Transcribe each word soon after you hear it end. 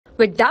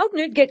With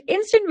Doubtnut, get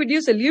instant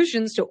video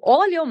solutions to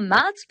all your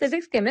maths,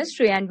 physics,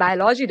 chemistry, and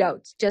biology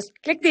doubts. Just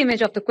click the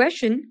image of the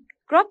question,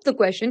 crop the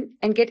question,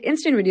 and get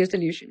instant video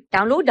solution.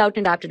 Download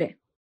Doubtnut app today.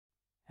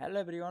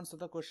 Hello everyone, so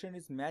the question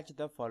is match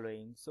the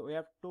following. So we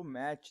have to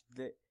match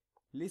the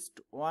list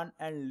 1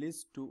 and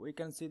list 2. We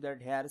can see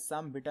that here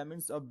some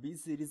vitamins of B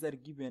series are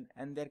given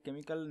and their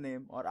chemical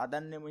name or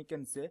other name we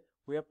can say.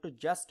 We have to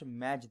just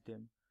match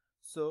them.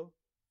 So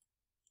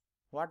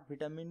what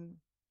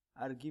vitamin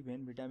are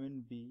given?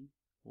 Vitamin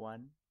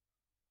B1,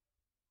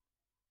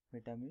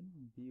 vitamin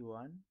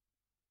B1,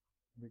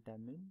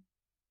 vitamin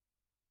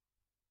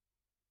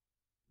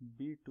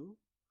B2,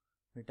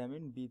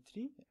 vitamin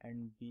B3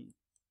 and B5.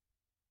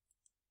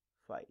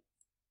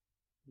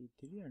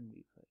 B3 and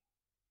B5.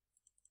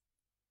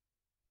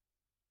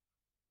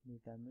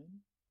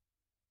 Vitamin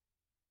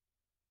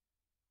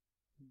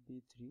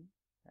B3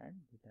 and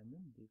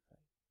vitamin B5.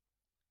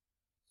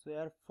 So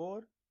here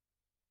 4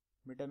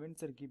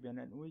 vitamins are given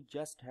and we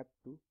just have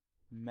to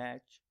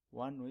match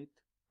one with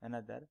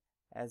another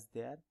as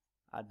their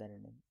other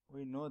name.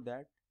 We know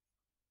that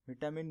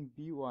vitamin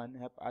B1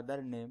 have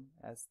other name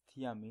as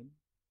thiamine.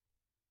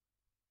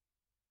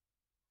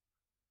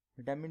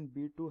 Vitamin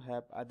B2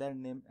 have other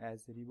name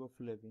as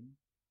riboflavin.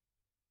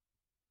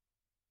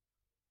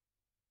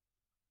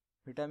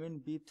 Vitamin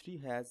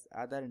B3 has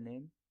other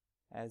name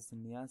as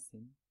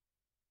niacin,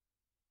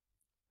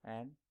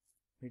 and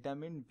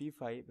vitamin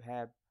B5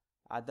 have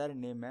other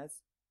name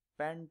as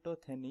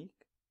pantothenic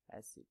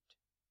acid.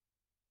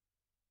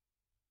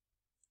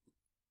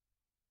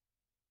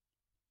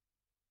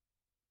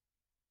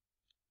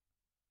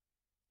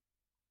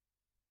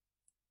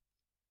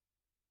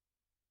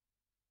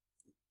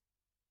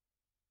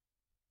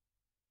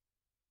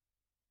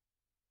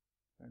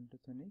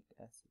 Pantothenic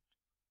acid.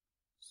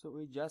 So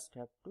we just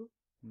have to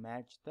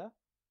match the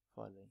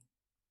following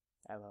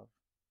above.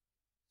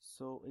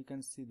 So we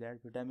can see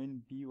that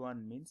vitamin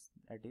B1 means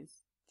that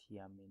is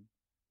thiamine.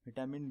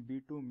 Vitamin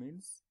B2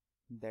 means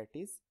that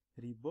is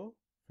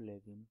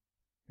riboflavin.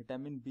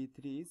 Vitamin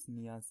B3 is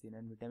niacin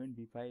and vitamin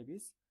B5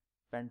 is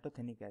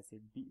pantothenic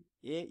acid.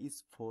 A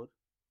is 4,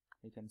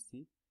 we can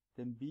see,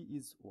 then B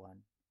is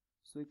 1.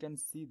 So we can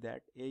see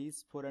that A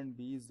is 4 and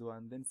B is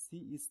 1, then C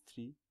is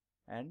 3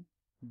 and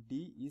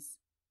D is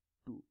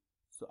 2.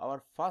 So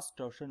our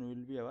first option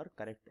will be our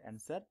correct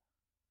answer,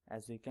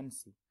 as we can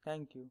see.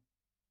 Thank you.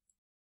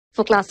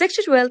 For class 6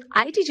 to 12,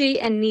 IIT JEE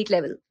and NEET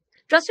level.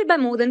 Trusted by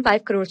more than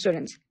 5 crore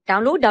students.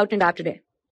 Download Doubtnut app today.